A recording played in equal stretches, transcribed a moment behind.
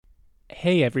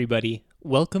Hey everybody,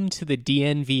 welcome to the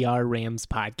DNVR Rams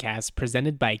podcast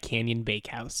presented by Canyon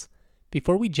Bakehouse.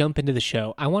 Before we jump into the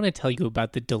show, I want to tell you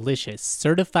about the delicious,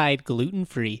 certified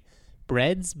gluten-free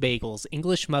breads, bagels,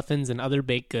 English muffins, and other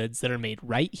baked goods that are made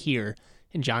right here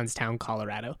in Johnstown,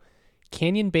 Colorado.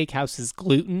 Canyon Bakehouse's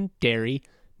gluten, dairy,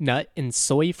 nut, and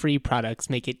soy-free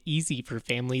products make it easy for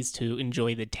families to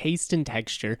enjoy the taste and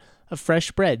texture of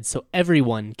fresh bread so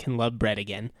everyone can love bread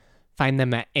again. Find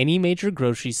them at any major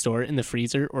grocery store in the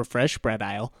freezer or fresh bread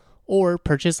aisle, or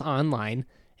purchase online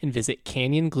and visit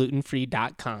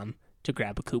canyonglutenfree.com to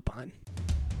grab a coupon.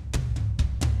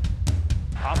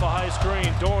 Off a high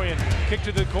screen, Dorian kick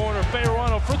to the corner,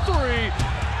 Fayerano for three.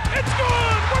 It's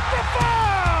good with the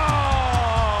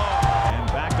foul! And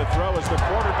back to throw is the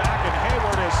quarterback, and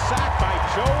Hayward is sacked by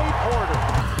Joey Porter.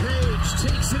 Page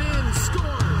takes it in,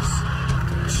 scores.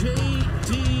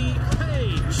 J.D.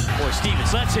 Page. Boy,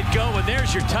 Stevens lets it go, and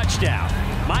there's your touchdown.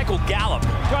 Michael Gallup.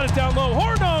 Got it down low,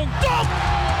 Hornung, dunk!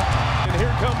 And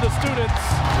here come the students.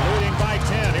 Leading by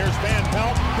 10, here's Van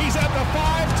Pelt. He's at the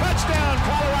 5, touchdown,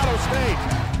 Colorado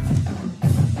State.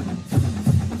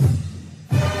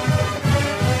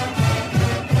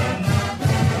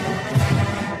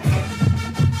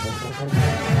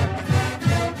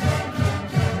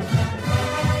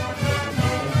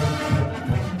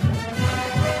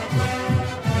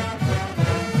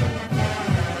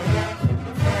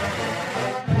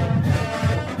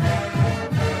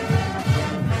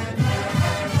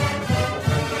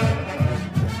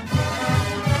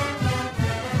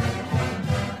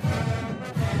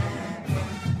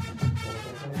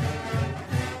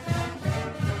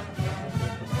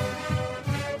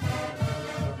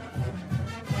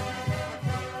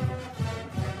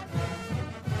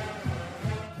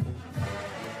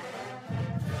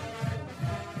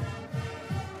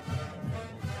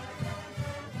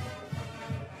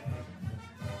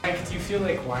 Do you feel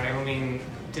like Wyoming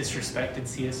disrespected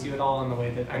CSU at all in the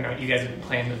way that, I know you guys have been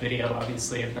playing the video,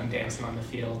 obviously, of them dancing on the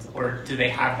field, or do they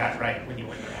have that right when you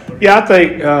win the rivalry? Yeah, I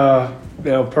think,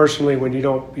 personally, when you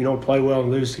don't play well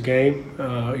and lose the game,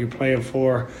 you're playing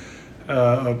for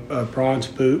a bronze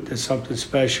boot. That's something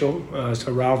special. It's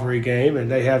a rivalry game,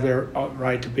 and they have their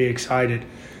right to be excited.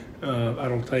 I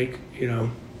don't think, I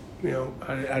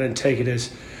didn't take it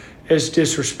as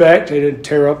disrespect. They didn't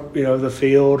tear up, the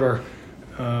field or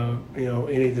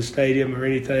any of the stadium or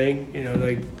anything.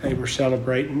 They were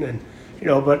celebrating, and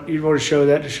but you want to show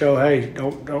that to show, hey,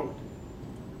 don't,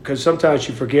 because sometimes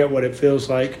you forget what it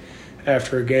feels like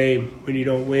after a game when you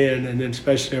don't win, and then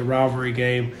especially a rivalry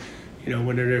game.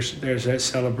 When there's that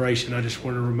celebration. I just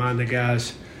want to remind the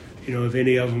guys, of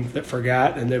any of them that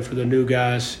forgot, and then for the new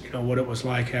guys, what it was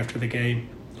like after the game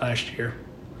last year.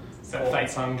 Is that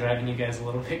fight song driving you guys a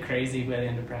little bit crazy by the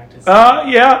end of practice?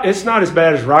 Yeah, it's not as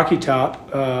bad as Rocky Top.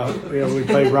 We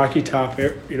played Rocky Top,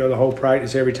 the whole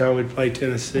practice every time we play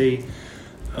Tennessee.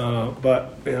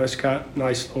 But it's got a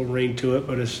nice little ring to it.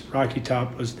 But Rocky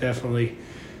Top was definitely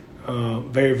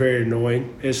very, very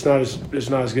annoying. It's not as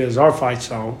good as our fight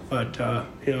song, but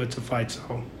it's a fight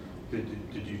song.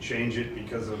 Did you change it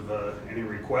because of any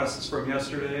requests from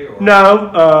yesterday? Or?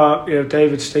 No,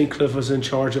 David Steencliffe was in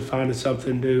charge of finding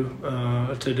something new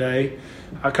today.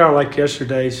 I kind of liked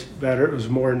yesterday's better. It was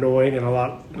more annoying and a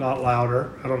lot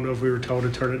louder. I don't know if we were told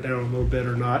to turn it down a little bit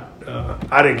or not.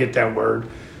 I didn't get that word.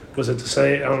 Was it the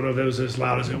same? I don't know if it was as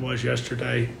loud as it was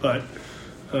yesterday, but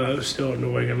it was still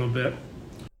annoying a little bit.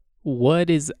 What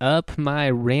is up,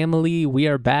 my Ramily? We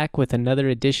are back with another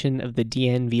edition of the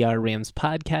DNVR Rams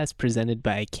podcast presented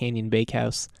by Canyon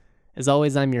Bakehouse. As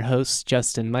always, I'm your host,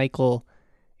 Justin Michael.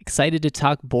 Excited to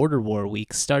talk Border War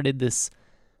Week. Started this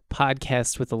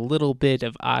podcast with a little bit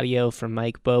of audio from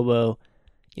Mike Bobo.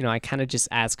 I kind of just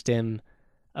asked him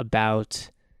about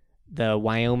the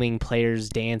Wyoming players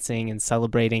dancing and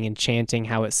celebrating and chanting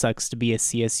how it sucks to be a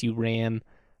CSU Ram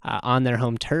on their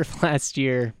home turf last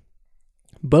year.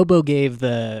 Bobo gave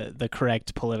the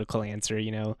correct political answer.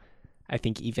 I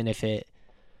think even if it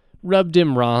rubbed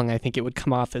him wrong, I think it would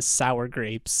come off as sour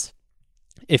grapes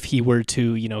if he were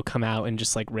to, come out and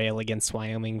just rail against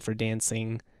Wyoming for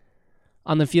dancing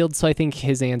on the field. So I think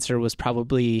his answer was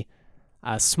probably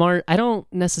smart. I don't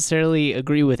necessarily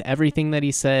agree with everything that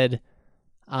he said.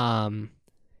 The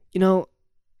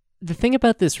thing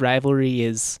about this rivalry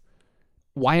is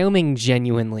Wyoming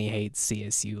genuinely hates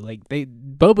CSU.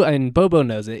 Bobo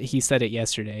knows it. He said it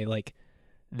yesterday.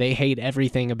 They hate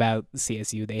everything about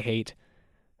CSU. They hate,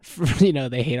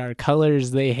 they hate our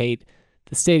colors. They hate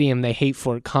the stadium. They hate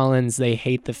Fort Collins. They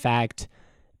hate the fact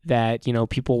that,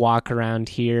 people walk around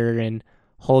here and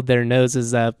hold their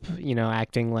noses up,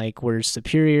 acting like we're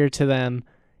superior to them.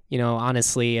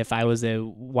 honestly, if I was a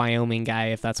Wyoming guy,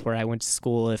 if that's where I went to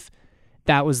school, if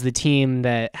that was the team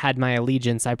that had my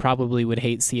allegiance, I probably would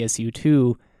hate CSU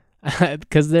too,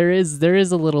 because there is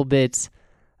a little bit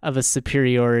of a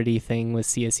superiority thing with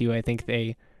CSU. I think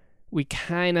we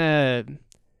kind of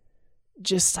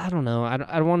just, I don't know, I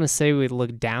don't want to say we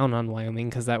look down on Wyoming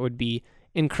because that would be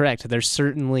incorrect. There's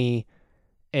certainly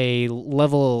a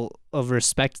level of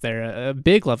respect there, a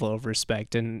big level of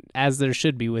respect, and as there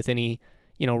should be with any,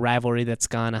 rivalry that's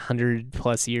gone 100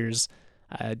 plus years.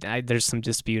 There's some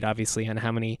dispute, obviously, on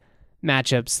how many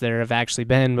matchups there have actually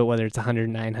been, but whether it's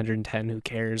 109, 110, who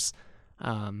cares?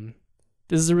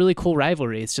 This is a really cool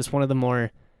rivalry. It's just one of the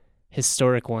more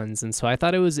historic ones, and so I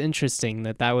thought it was interesting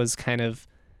that was kind of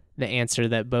the answer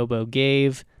that Bobo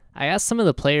gave. I asked some of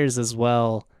the players as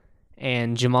well,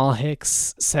 and Jamal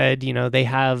Hicks said, they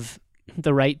have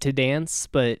the right to dance,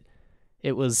 but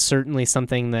it was certainly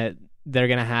something that they're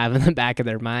going to have in the back of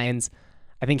their minds.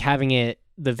 I think having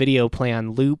the video play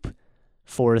on loop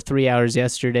for 3 hours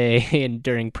yesterday and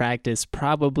during practice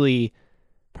probably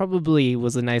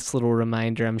was a nice little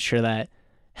reminder. I'm sure that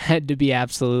had to be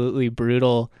absolutely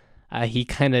brutal. He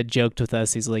kind of joked with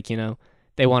us. He's like,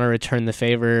 they want to return the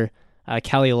favor.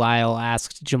 Kelly Lyle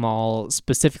asked Jamal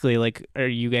specifically, like, are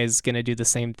you guys going to do the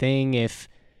same thing if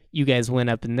you guys went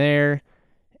up in there?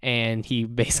 And he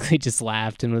basically just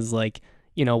laughed and was like,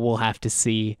 we'll have to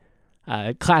see.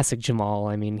 Classic Jamal.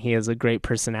 I mean, he has a great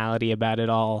personality about it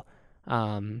all.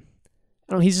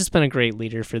 He's just been a great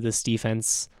leader for this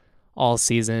defense all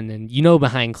season. And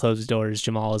behind closed doors,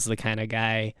 Jamal is the kind of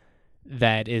guy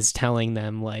that is telling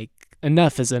them, like,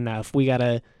 enough is enough. We got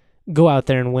to go out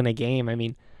there and win a game. I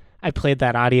mean, I played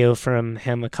that audio from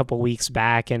him a couple weeks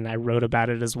back, and I wrote about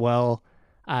it as well.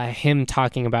 Him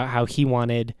talking about how he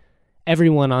wanted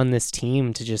everyone on this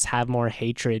team to just have more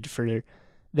hatred for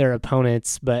their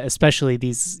opponents, but especially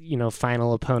these,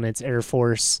 final opponents, Air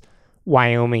Force,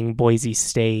 Wyoming, Boise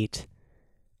State.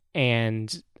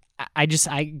 And I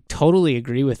totally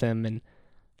agree with him. And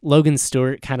Logan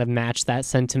Stewart kind of matched that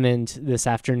sentiment this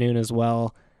afternoon as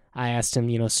well. I asked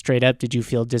him, straight up, did you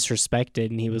feel disrespected?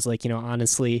 And he was like,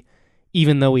 honestly,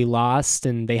 even though we lost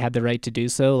and they had the right to do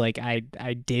so, like I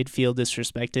did feel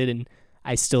disrespected, and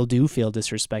I still do feel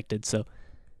disrespected. So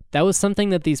that was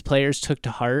something that these players took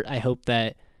to heart. I hope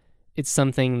that it's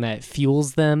something that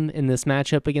fuels them in this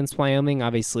matchup against Wyoming.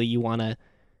 Obviously, you want a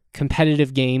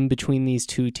competitive game between these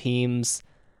two teams.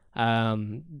 A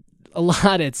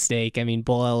lot at stake. I mean,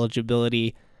 bowl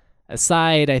eligibility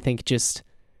aside, I think just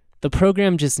the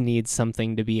program just needs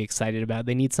something to be excited about.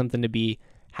 They need something to be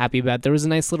happy about. There was a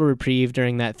nice little reprieve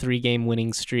during that 3-game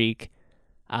winning streak,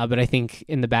 but I think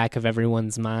in the back of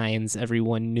everyone's minds,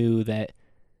 everyone knew that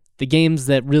the games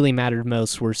that really mattered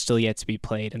most were still yet to be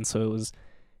played, and so it was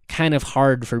kind of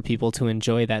hard for people to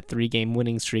enjoy that 3-game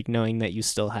winning streak knowing that you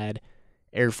still had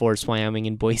Air Force, Wyoming,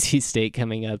 and Boise State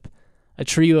coming up, a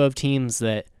trio of teams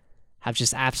that have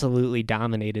just absolutely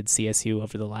dominated CSU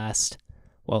over the last,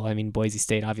 Boise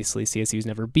State, obviously, CSU's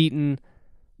never beaten.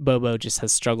 Bobo just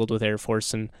has struggled with Air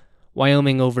Force and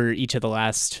Wyoming over each of the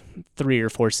last 3 or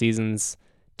 4 seasons,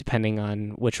 depending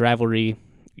on which rivalry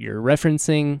you're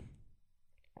referencing.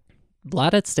 A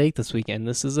lot at stake this weekend.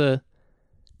 It's a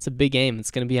big game.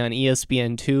 It's going to be on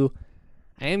ESPN2.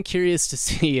 I am curious to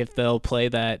see if they'll play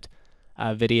that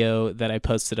video that I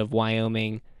posted of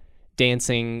Wyoming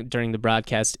dancing during the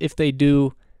broadcast. If they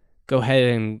do, go ahead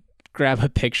and grab a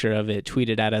picture of it, tweet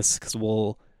it at us, because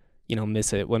we'll,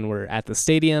 miss it when we're at the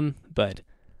stadium. But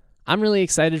I'm really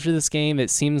excited for this game. It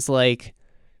seems like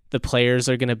the players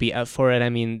are going to be up for it. I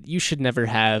mean, you should never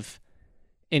have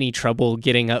any trouble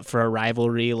getting up for a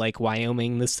rivalry like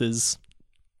Wyoming. This is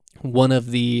one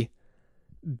of the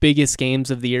biggest games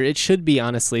of the year. It should be,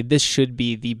 honestly, this should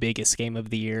be the biggest game of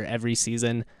the year every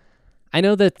season. I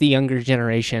know that the younger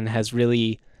generation has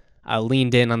really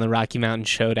leaned in on the Rocky Mountain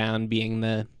Showdown being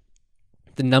the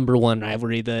number one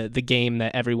rivalry, the game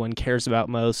that everyone cares about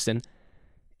most. And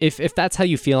if that's how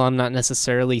you feel, I'm not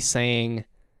necessarily saying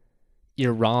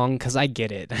you're wrong, because I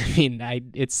get it. I mean,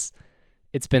 it's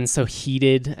been so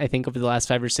heated, I think, over the last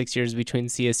 5 or 6 years between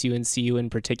CSU and CU in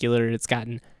particular. It's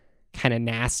gotten kind of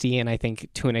nasty, and I think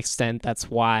to an extent that's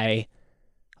why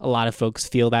a lot of folks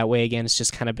feel that way again. It's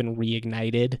just kind of been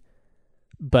reignited.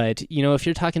 But, if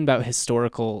you're talking about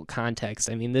historical context,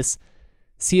 I mean, this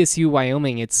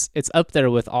CSU-Wyoming, it's up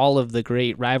there with all of the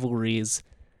great rivalries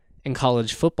in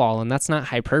college football, and that's not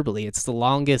hyperbole. It's the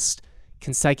longest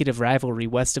consecutive rivalry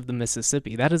west of the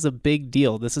Mississippi. That is a big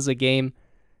deal. This is a game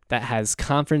that has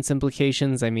conference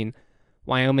implications. I mean,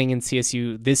 Wyoming and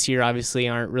CSU this year obviously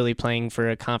aren't really playing for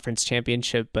a conference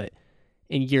championship, but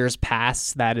in years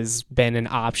past that has been an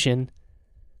option.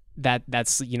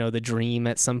 That's the dream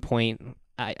at some point.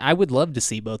 I would love to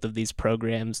see both of these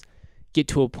programs get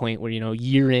to a point where,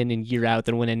 year in and year out,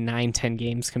 they're winning 9-10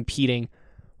 games competing,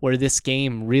 where this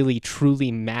game really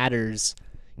truly matters,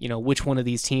 which one of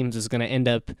these teams is going to end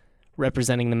up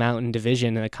representing the Mountain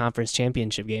Division in a conference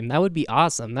championship game. That would be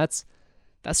awesome. That's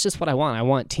just what I want. I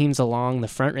want teams along the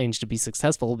Front Range to be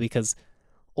successful because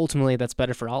ultimately that's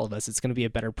better for all of us. It's going to be a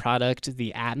better product.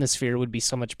 The atmosphere would be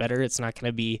so much better. It's not going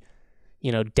to be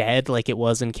dead like it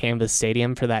was in Canvas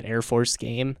Stadium for that Air Force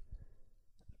game.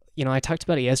 I talked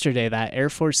about it yesterday, that Air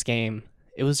Force game,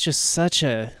 it was just such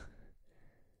a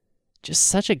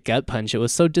gut punch. It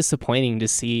was so disappointing to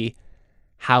see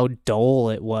how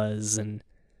dull it was. And,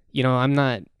 I'm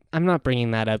not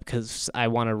bringing that up because I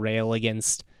want to rail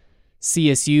against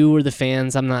CSU or the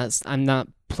fans. I'm not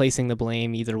placing the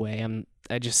blame either way.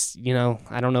 I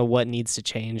don't know what needs to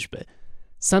change, but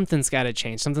something's got to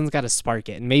change. Something's got to spark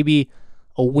it. And maybe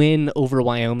a win over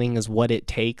Wyoming is what it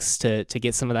takes to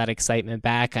get some of that excitement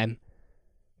back. I'm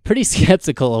pretty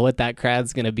skeptical of what that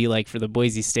crowd's going to be like for the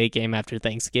Boise State game after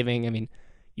Thanksgiving. I mean,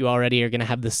 you already are going to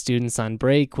have the students on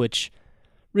break, which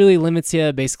really limits you.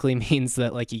 It basically means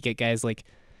that you get guys like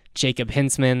Jacob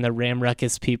Hintzman, the Ram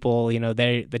Ruckus people,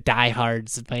 they're the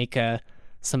diehards, Micah,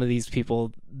 some of these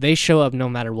people, they show up no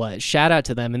matter what. Shout out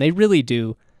to them, and they really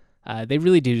do. They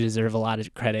really do deserve a lot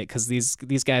of credit because these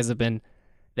guys have been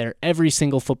there every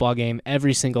single football game,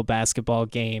 every single basketball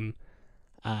game.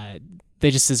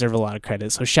 They just deserve a lot of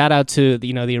credit. So shout out to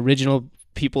the original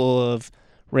people of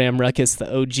Ram Ruckus, the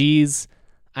OGs.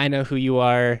 I know who you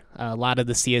are. A lot of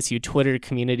the CSU Twitter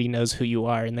community knows who you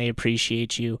are, and they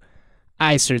appreciate you.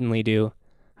 I certainly do.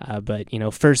 But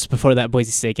first, before that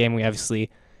Boise State game, we obviously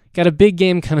got a big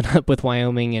game coming up with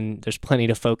Wyoming, and there's plenty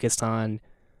to focus on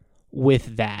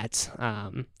with that.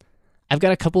 I've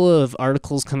got a couple of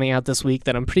articles coming out this week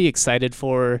that I'm pretty excited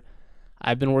for.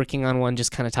 I've been working on one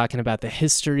just kind of talking about the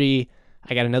history.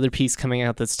 I got another piece coming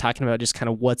out that's talking about just kind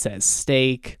of what's at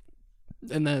stake.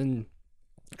 And then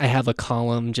I have a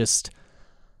column just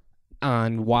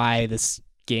on why this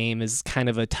game is kind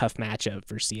of a tough matchup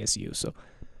for CSU. So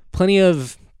plenty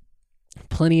of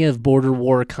border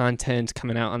war content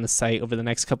coming out on the site over the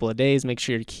next couple of days. Make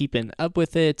sure you're keeping up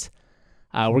with it.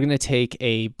 We're going to take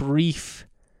a brief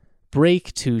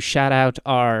break to shout out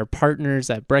our partners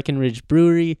at Breckenridge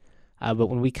Brewery. But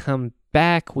when we come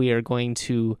back, we are going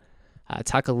to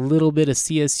talk a little bit of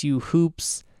CSU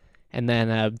hoops and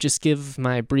then just give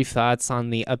my brief thoughts on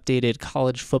the updated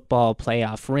college football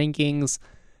playoff rankings.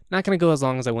 Not going to go as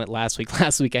long as I went last week.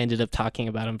 Last week, I ended up talking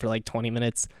about them for 20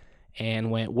 minutes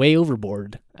and went way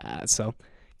overboard. So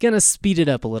going to speed it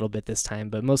up a little bit this time,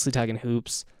 but mostly talking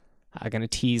hoops. Going to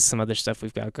tease some other stuff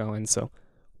we've got going. So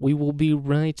we will be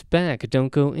right back.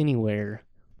 Don't go anywhere.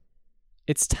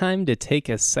 It's time to take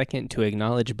a second to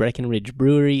acknowledge Breckenridge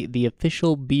Brewery, the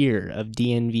official beer of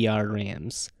DNVR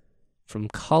Rams. From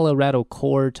Colorado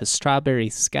Core to Strawberry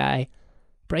Sky,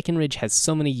 Breckenridge has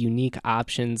so many unique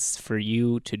options for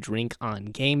you to drink on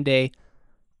game day.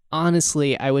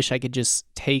 Honestly, I wish I could just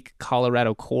take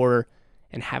Colorado Core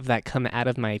and have that come out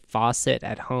of my faucet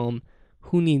at home.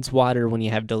 Who needs water when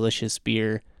you have delicious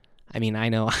beer? I mean, I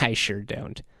know I sure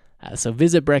don't. So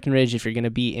visit Breckenridge if you're going to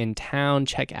be in town.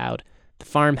 Check out the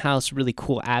farmhouse, really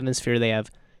cool atmosphere. They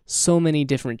have so many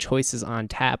different choices on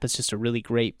tap. It's just a really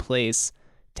great place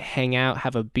to hang out,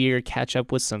 have a beer, catch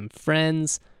up with some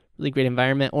friends. Really great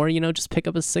environment. Or, just pick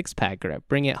up a 6-pack, or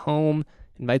bring it home,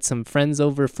 invite some friends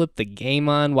over, flip the game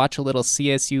on, watch a little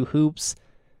CSU hoops.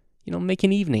 Make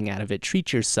an evening out of it.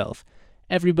 Treat yourself.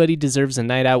 Everybody deserves a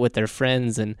night out with their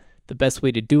friends, and the best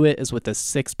way to do it is with a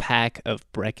 6-pack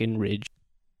of Breckenridge.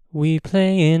 We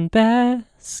playing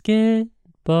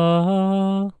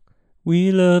basketball.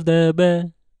 We love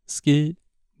the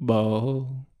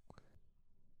basketball.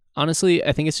 Honestly,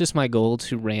 I think it's just my goal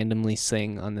to randomly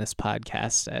sing on this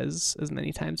podcast as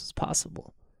many times as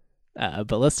possible.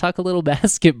 But let's talk a little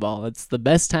basketball. It's the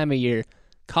best time of year,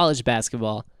 college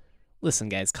basketball. Listen,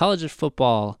 guys, college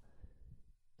football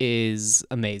is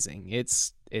amazing.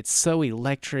 It's so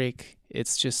electric.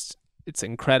 It's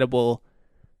incredible.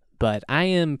 But I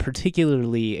am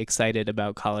particularly excited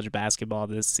about college basketball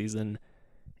this season.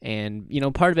 And,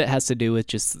 part of it has to do with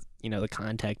just, the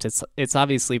context. It's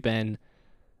obviously been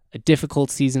a difficult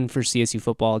season for CSU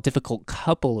football, a difficult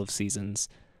couple of seasons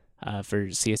for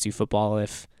CSU football,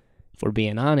 if we're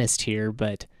being honest here.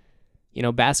 But,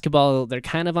 basketball, they're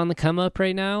kind of on the come up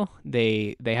right now.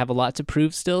 They have a lot to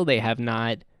prove still. They have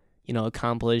not,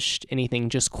 accomplished anything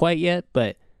just quite yet,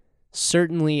 but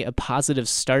certainly a positive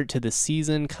start to the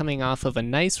season, coming off of a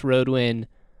nice road win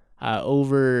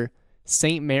over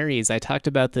St. Mary's. I talked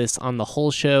about this on the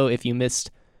whole show. If you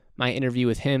missed my interview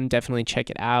with him, definitely check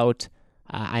it out.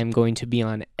 I'm going to be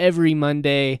on every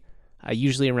Monday,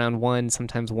 usually around 1,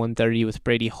 sometimes 1:30 with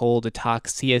Brady Hull to talk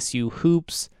CSU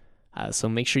hoops. So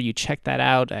make sure you check that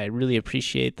out. I really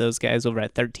appreciate those guys over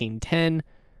at 1310.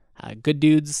 Good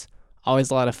dudes,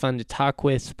 always a lot of fun to talk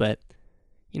with. But,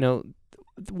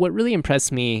 what really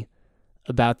impressed me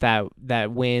about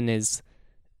that win is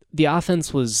the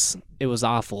offense was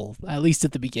awful, at least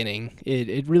at the beginning.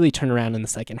 It really turned around in the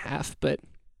second half. But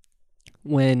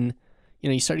when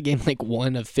you start a game like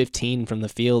 1 of 15 from the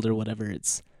field or whatever,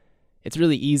 it's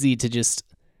really easy to just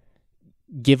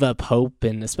give up hope,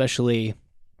 and especially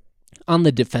on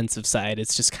the defensive side,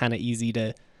 it's just kind of easy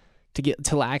to get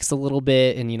to lax a little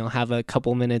bit and have a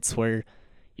couple minutes where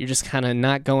you're just kind of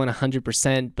not going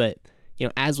 100%. But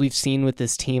as we've seen with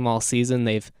this team all season,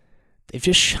 they've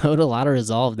just showed a lot of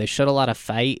resolve. They showed a lot of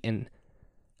fight, and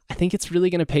I think it's really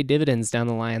going to pay dividends down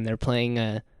the line. They're playing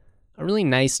a really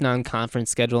nice non-conference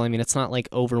schedule. I mean, it's not like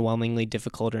overwhelmingly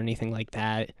difficult or anything like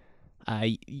that.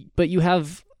 But you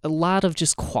have a lot of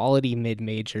just quality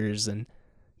mid-majors, and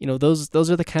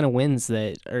those are the kind of wins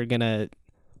that are gonna,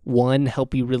 one,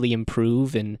 help you really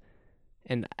improve, and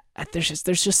there's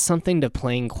just something to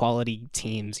playing quality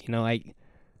teams.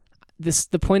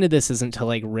 The point of this isn't to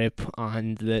like rip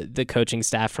on the coaching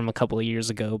staff from a couple of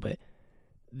years ago, but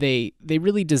they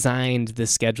really designed the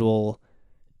schedule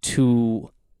to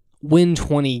win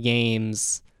 20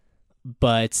 games,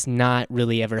 but not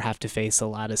really ever have to face a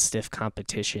lot of stiff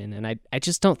competition. And I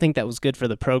just don't think that was good for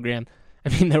the program. I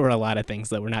mean, there were a lot of things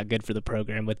that were not good for the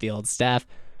program with the old staff.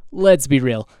 Let's be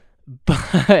real.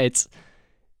 But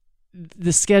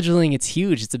the scheduling, it's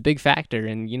huge. It's a big factor.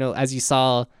 And, as you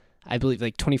saw, I believe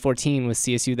like 2014 with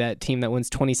CSU, that team that wins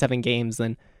 27 games,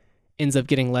 then ends up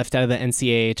getting left out of the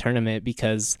NCAA tournament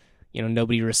because,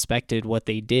 nobody respected what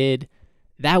they did.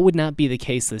 That would not be the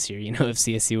case this year. If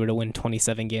CSU were to win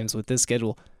 27 games with this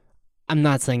schedule, I'm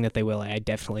not saying that they will. I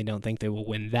definitely don't think they will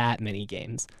win that many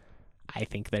games. I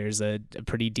think there's a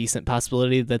pretty decent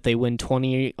possibility that they win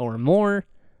 20 or more.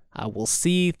 We'll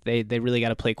see. They really got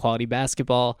to play quality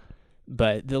basketball.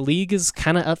 But the league is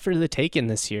kind of up for the taking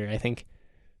this year. I think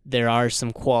there are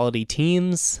some quality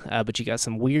teams, but you got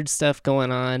some weird stuff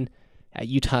going on at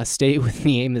Utah State with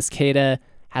Neemias Queta.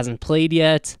 Hasn't played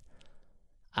yet.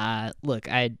 Look,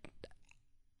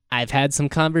 I've had some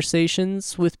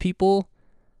conversations with people,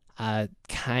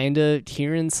 kind of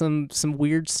hearing some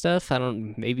weird stuff.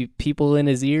 Maybe people in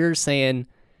his ear saying,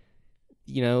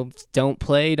 don't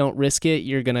play, don't risk it.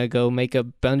 You're going to go make a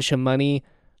bunch of money,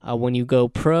 when you go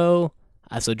pro.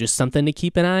 So just something to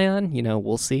keep an eye on.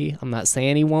 We'll see. I'm not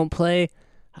saying he won't play,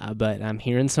 but I'm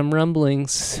hearing some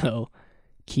rumblings. So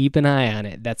keep an eye on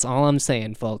it. That's all I'm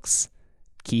saying, folks.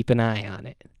 Keep an eye on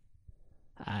it.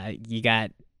 You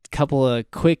got a couple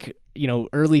of quick,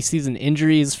 early season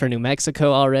injuries for New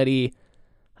Mexico already.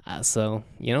 So,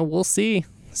 we'll see.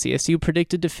 CSU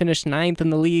predicted to finish 9th in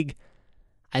the league.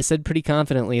 I said pretty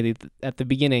confidently at the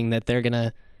beginning that they're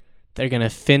gonna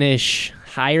finish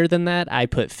higher than that. I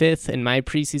put 5th in my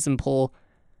preseason poll.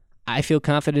 I feel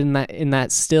confident in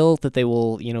that still, that they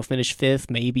will, finish 5th,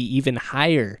 maybe even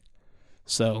higher.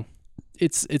 So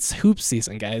it's hoop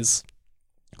season, guys.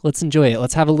 Let's enjoy it.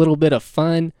 Let's have a little bit of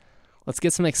fun. Let's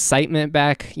get some excitement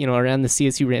back, around the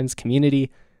CSU Rams community.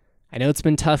 I know it's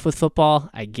been tough with football.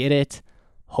 I get it.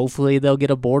 Hopefully they'll get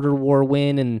a border war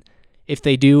win, and if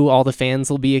they do, all the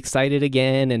fans will be excited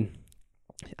again, and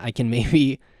I can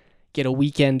maybe get a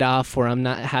weekend off where I'm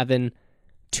not having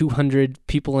 200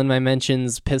 people in my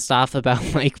mentions pissed off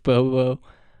about Mike Bobo.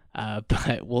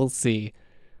 But we'll see.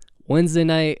 Wednesday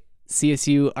night,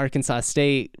 CSU, Arkansas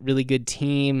State, really good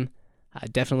team.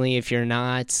 Definitely, if you're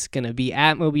not going to be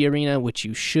at Moby Arena, which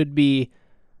you should be,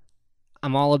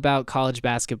 I'm all about college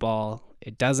basketball.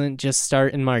 It doesn't just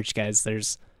start in March, guys.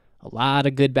 There's a lot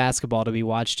of good basketball to be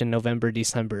watched in November,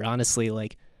 December. Honestly,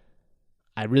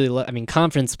 I really love,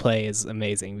 conference play is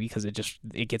amazing because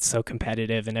it gets so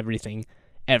competitive and everything,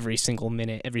 every single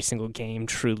minute, every single game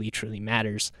truly, truly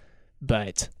matters.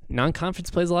 But non-conference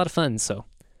play is a lot of fun, so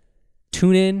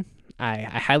tune in. I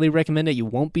highly recommend it. You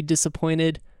won't be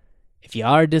disappointed. If you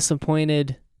are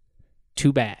disappointed,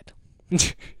 too bad.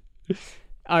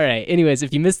 All right. Anyways,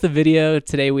 if you missed the video,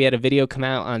 today we had a video come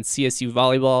out on CSU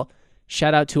volleyball.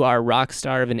 Shout out to our rock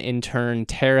star of an intern,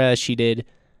 Tara. She did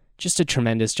just a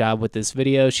tremendous job with this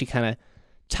video. She kind of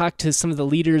talked to some of the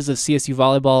leaders of CSU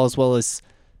volleyball, as well as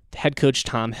head coach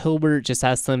Tom Hilbert, just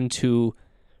asked them to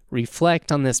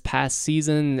reflect on this past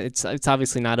season. It's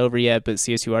obviously not over yet, but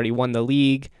CSU already won the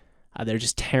league. They're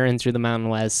just tearing through the Mountain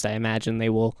West. I imagine they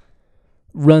will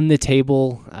run the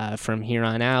table from here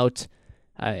on out,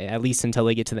 at least until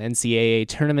they get to the NCAA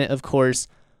tournament, of course.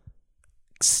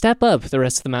 Step up the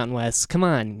rest of the Mountain West. Come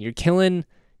on, you're killing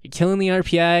the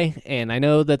RPI, and I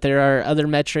know that there are other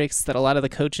metrics that a lot of the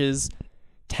coaches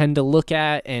tend to look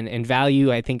at and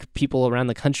value. I think people around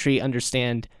the country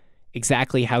understand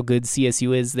exactly how good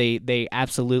CSU is. They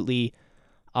absolutely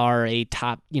are a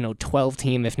top 12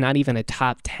 team, if not even a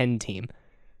top 10 team.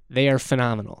 They are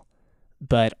phenomenal.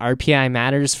 But RPI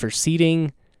matters for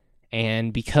seeding,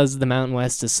 and because the Mountain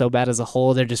West is so bad as a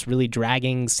whole, they're just really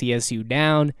dragging CSU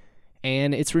down.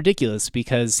 And it's ridiculous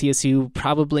because CSU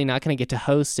probably not going to get to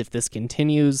host if this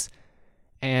continues,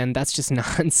 and that's just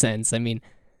nonsense. I mean,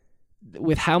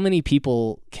 with how many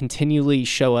people continually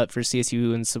show up for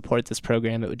CSU and support this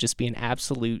program, it would just be an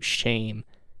absolute shame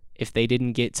if they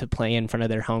didn't get to play in front of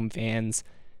their home fans.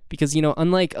 Because,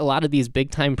 unlike a lot of these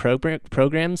big-time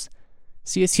programs,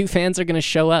 CSU fans are going to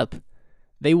show up.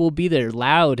 They will be there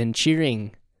loud and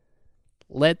cheering.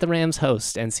 Let the Rams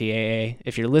host, NCAA.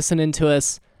 If you're listening to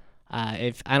us,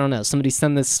 if I don't know, somebody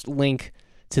send this link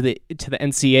to the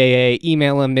NCAA,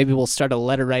 email them. Maybe we'll start a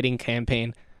letter writing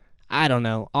campaign. I don't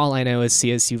know. All I know is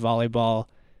CSU volleyball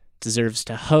deserves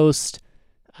to host.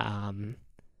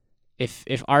 If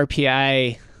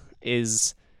RPI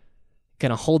is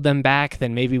gonna hold them back,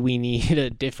 then maybe we need a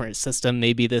different system.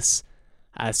 Maybe this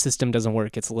system doesn't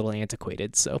work. It's a little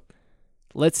antiquated. So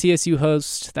let CSU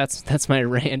host. That's my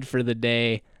rant for the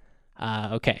day.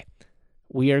 Okay.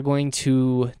 We are going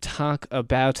to talk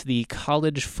about the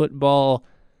college football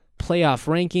playoff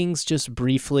rankings just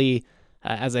briefly.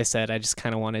 As I said, I just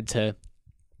kind of wanted to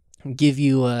give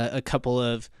you a couple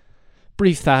of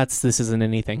brief thoughts. This isn't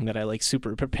anything that I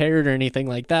super prepared or anything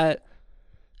like that.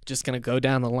 Just going to go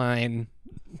down the line.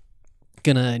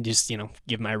 Gonna just,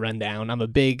 give my rundown. I'm a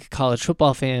big college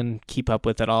football fan, keep up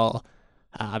with it all.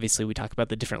 Obviously, we talk about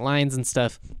the different lines and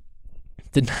stuff.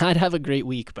 Did not have a great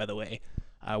week, by the way.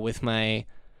 With my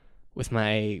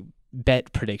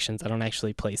bet predictions. I don't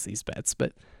actually place these bets,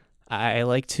 but I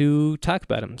like to talk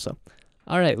about them. So,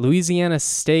 all right, Louisiana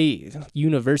State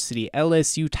University,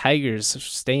 LSU Tigers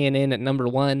staying in at number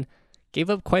 1. Gave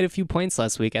up quite a few points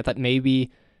last week. I thought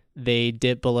maybe they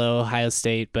dipped below Ohio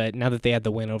State, but now that they had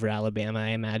the win over Alabama, I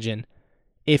imagine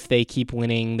if they keep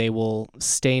winning, they will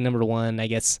stay number 1. I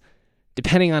guess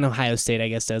depending on Ohio State,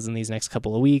 does in these next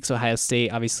couple of weeks. Ohio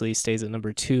State obviously stays at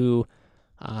number 2.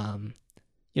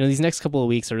 These next couple of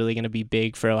weeks are really going to be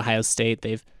big for Ohio State.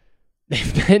 They've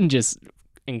been just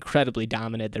incredibly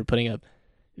dominant. They're putting up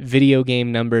video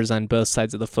game numbers on both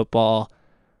sides of the football.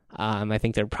 I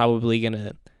think they're probably going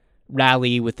to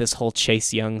rally with this whole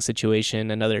Chase Young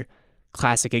situation, another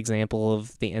classic example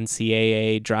of the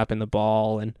NCAA dropping the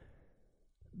ball.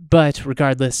 But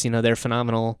regardless, they're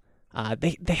phenomenal.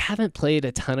 They haven't played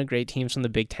a ton of great teams from the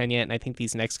Big Ten yet, and I think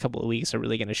these next couple of weeks are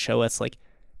really going to show us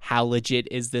how legit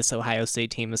is this Ohio State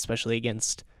team, especially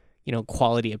against,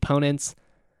 quality opponents.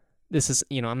 This is,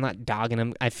 I'm not dogging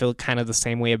them. I feel kind of the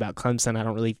same way about Clemson. I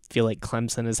don't really feel like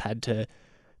Clemson has had to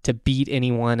beat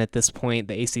anyone at this point.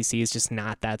 The ACC is just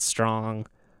not that strong.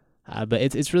 But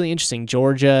it's really interesting.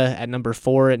 Georgia at number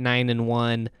 4 at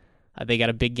 9-1. They got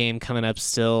a big game coming up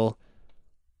still.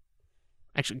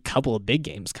 Actually, a couple of big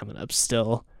games coming up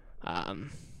still.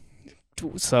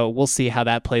 So we'll see how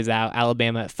that plays out.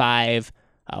 Alabama at 5.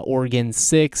 Oregon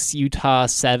 6, Utah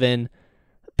 7.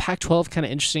 Pac-12 kind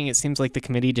of interesting. It seems like the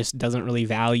committee just doesn't really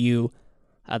value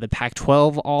the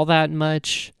Pac-12 all that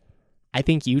much. I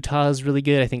think Utah is really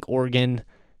good. I think Oregon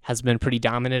has been pretty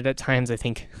dominant at times. I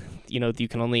think, you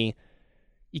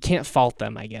can't fault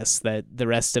them, I guess, that the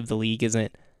rest of the league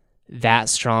isn't that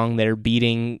strong. They're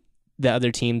beating the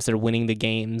other teams. They're winning the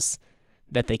games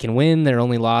that they can win. Their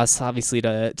only loss, obviously,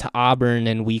 to Auburn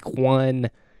in week 1.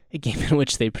 A game in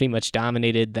which they pretty much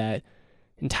dominated that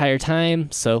entire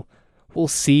time. So we'll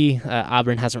see.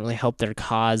 Auburn hasn't really helped their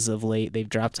cause of late. They've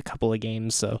dropped a couple of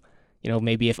games. So,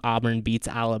 maybe if Auburn beats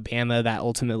Alabama, that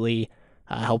ultimately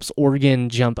helps Oregon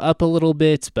jump up a little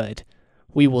bit. But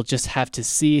we will just have to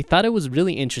see. Thought it was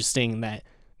really interesting that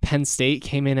Penn State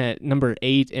came in at number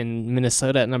 8 and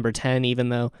Minnesota at number 10, even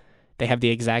though they have the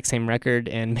exact same record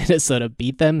and Minnesota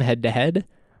beat them head to head.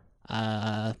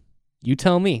 You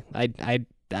tell me.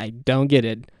 I don't get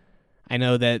it. I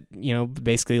know that,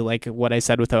 basically like what I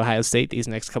said with Ohio State, these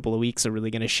next couple of weeks are really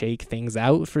going to shake things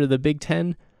out for the Big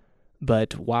Ten.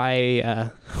 But why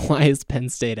is Penn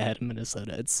State ahead of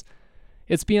Minnesota?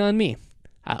 It's beyond me.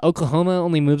 Oklahoma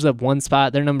only moves up 1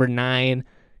 spot. They're number 9,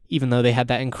 even though they had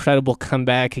that incredible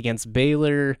comeback against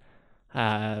Baylor.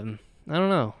 I don't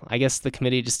know. I guess the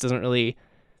committee just doesn't really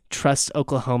trust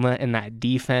Oklahoma in that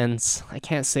defense. I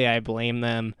can't say I blame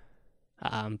them.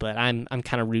 But I'm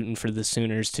kind of rooting for the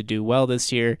Sooners to do well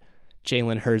this year.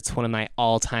 Jalen Hurts, one of my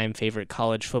all-time favorite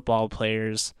college football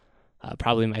players,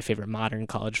 probably my favorite modern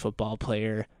college football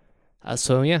player.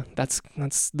 So yeah, that's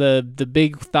the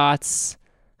big thoughts.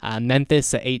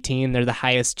 Memphis at 18, they're the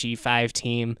highest G5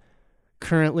 team.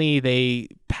 Currently, they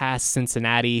pass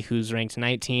Cincinnati, who's ranked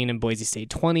 19, and Boise State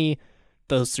 20.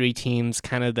 Those three teams,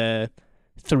 kind of the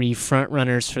three front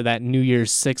runners for that New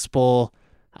Year's Six Bowl.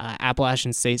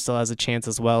 Appalachian State still has a chance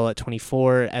as well at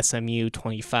 24. SMU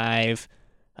 25.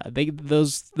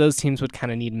 Those teams would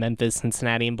kind of need Memphis,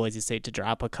 Cincinnati, and Boise State to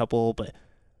drop a couple, but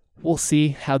we'll see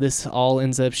how this all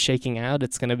ends up shaking out.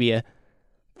 It's going to be a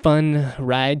fun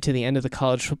ride to the end of the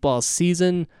college football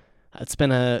season. It's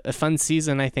been a fun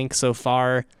season, I think, so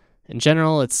far. In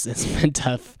general, it's been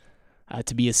tough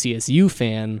to be a CSU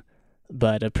fan,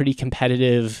 but a pretty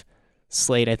competitive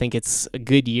slate. I think it's a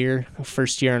good year,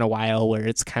 first year in a while where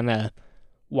it's kind of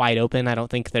wide open. I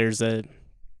don't think there's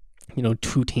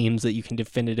two teams that you can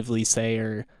definitively say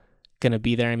are going to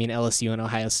be there. I mean, LSU and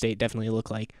Ohio State definitely look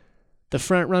like the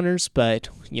front runners, but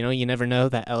you never know.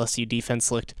 That LSU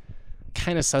defense looked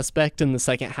kind of suspect in the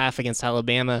second half against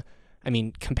Alabama. I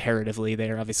mean, comparatively,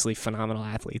 they're obviously phenomenal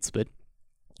athletes, but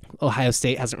Ohio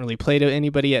State hasn't really played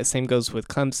anybody yet. Same goes with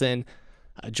Clemson.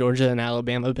 Georgia and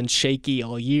Alabama have been shaky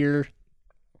all year.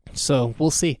 So we'll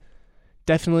see.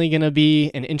 Definitely going to be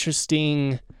an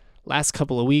interesting last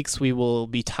couple of weeks. We will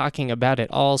be talking about it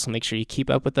all, so make sure you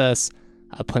keep up with us.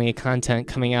 Plenty of content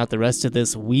coming out the rest of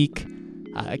this week.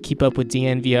 Keep up with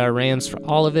DNVR Rams for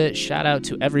all of it. Shout out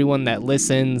to everyone that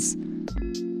listens.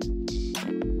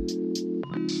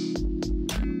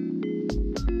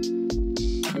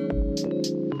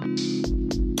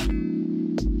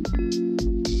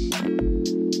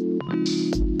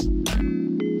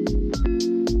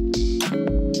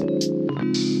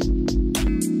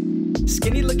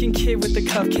 With the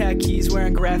cuff khakis,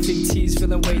 wearing graphic tees,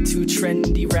 feeling way too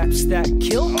trendy. Raps that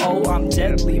kill, oh, I'm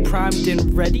deadly. Primed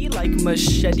and ready like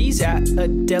machetes at a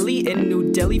deli in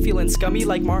New Delhi. Feeling scummy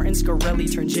like Martin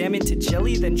Scarelli. Turn jam into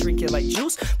jelly, then drink it like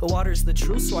juice. But water's the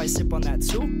truth, so I sip on that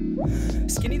too.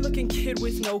 Skinny looking kid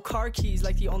with no car keys,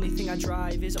 like the only thing I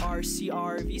drive is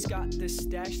RCRVs. Got the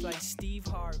stash like Steve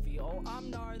Harvey. Oh, I'm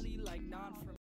gnarly like non